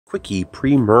Quickie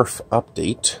pre-mrrf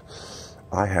update.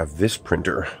 I have this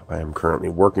printer I am currently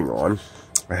working on.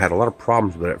 I had a lot of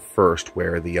problems with it at first,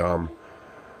 where the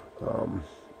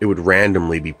it would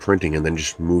randomly be printing and then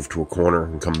just move to a corner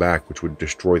and come back, which would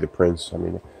destroy the prints. I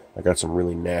mean, I got some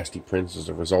really nasty prints as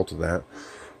a result of that.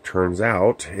 Turns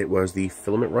out it was the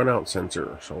filament runout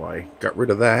sensor, so I got rid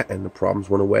of that and the problems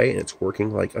went away, and it's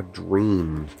working like a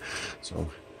dream. So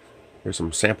here's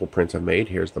some sample prints I've made.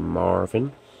 Here's the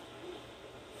Marvin,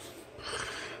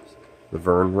 the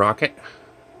Vern rocket,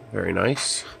 very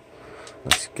nice.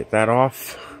 Let's get that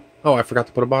off. Oh, I forgot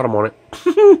to put a bottom on it.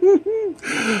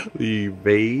 The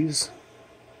vase,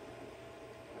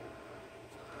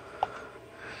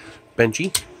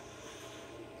 Benchy,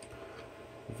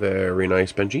 very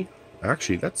nice Benchy.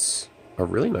 Actually, that's a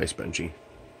really nice Benchy.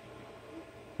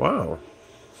 Wow.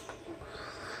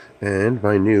 And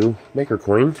my new maker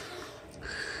coin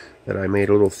that I made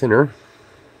a little thinner.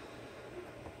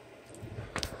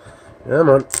 Come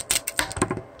on.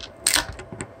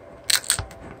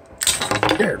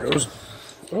 There it goes.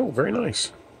 Oh, very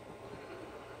nice.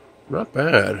 Not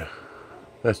bad.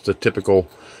 That's the typical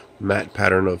matte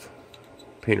pattern of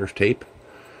painter's tape.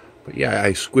 But yeah,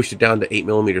 I squished it down to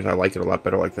 8mm. I like it a lot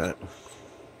better like that.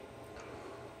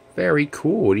 Very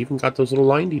cool. It even got those little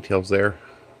line details there.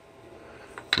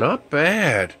 Not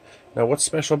bad. Now, what's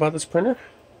special about this printer?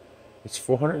 It's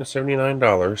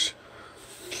 $479.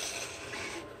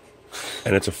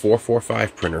 And it's a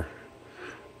 445 printer.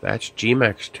 That's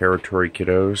Gmax territory,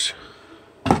 kiddos.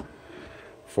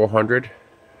 400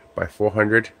 by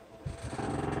 400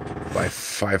 by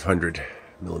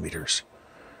 500mm.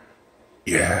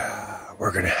 Yeah,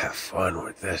 we're gonna have fun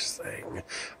with this thing.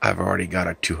 I've already got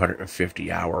a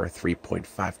 250-hour,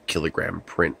 3.5 kilogram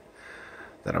print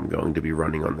that I'm going to be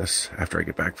running on this after I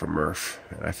get back from mrrf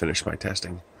and I finish my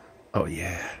testing. Oh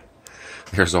yeah.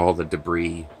 There's all the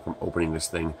debris from opening this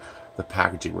thing. The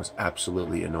packaging was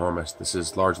absolutely enormous. This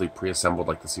is largely pre-assembled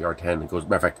like the CR10. It goes,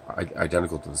 matter of fact,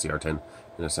 identical to the CR10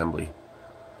 in assembly.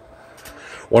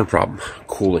 One problem,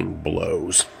 cooling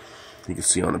blows. You can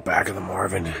see on the back of the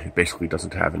Marvin, it basically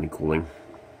doesn't have any cooling.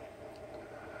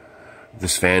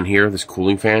 This fan here, this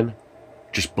cooling fan,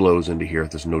 just blows into here.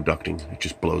 There's no ducting. It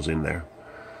just blows in there.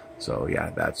 So yeah,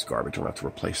 that's garbage. I'll have to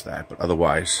replace that. But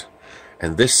otherwise,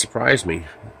 and this surprised me,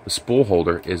 the spool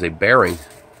holder is a bearing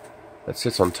that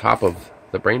sits on top of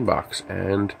the brain box,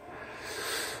 and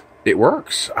it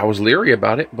works. I was leery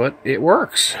about it, but it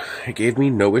works. It gave me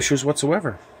no issues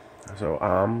whatsoever. So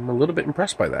I'm a little bit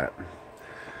impressed by that.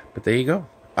 But there you go.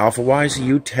 Alfawise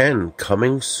U10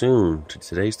 coming soon to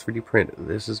today's 3D print.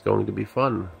 This is going to be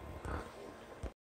fun.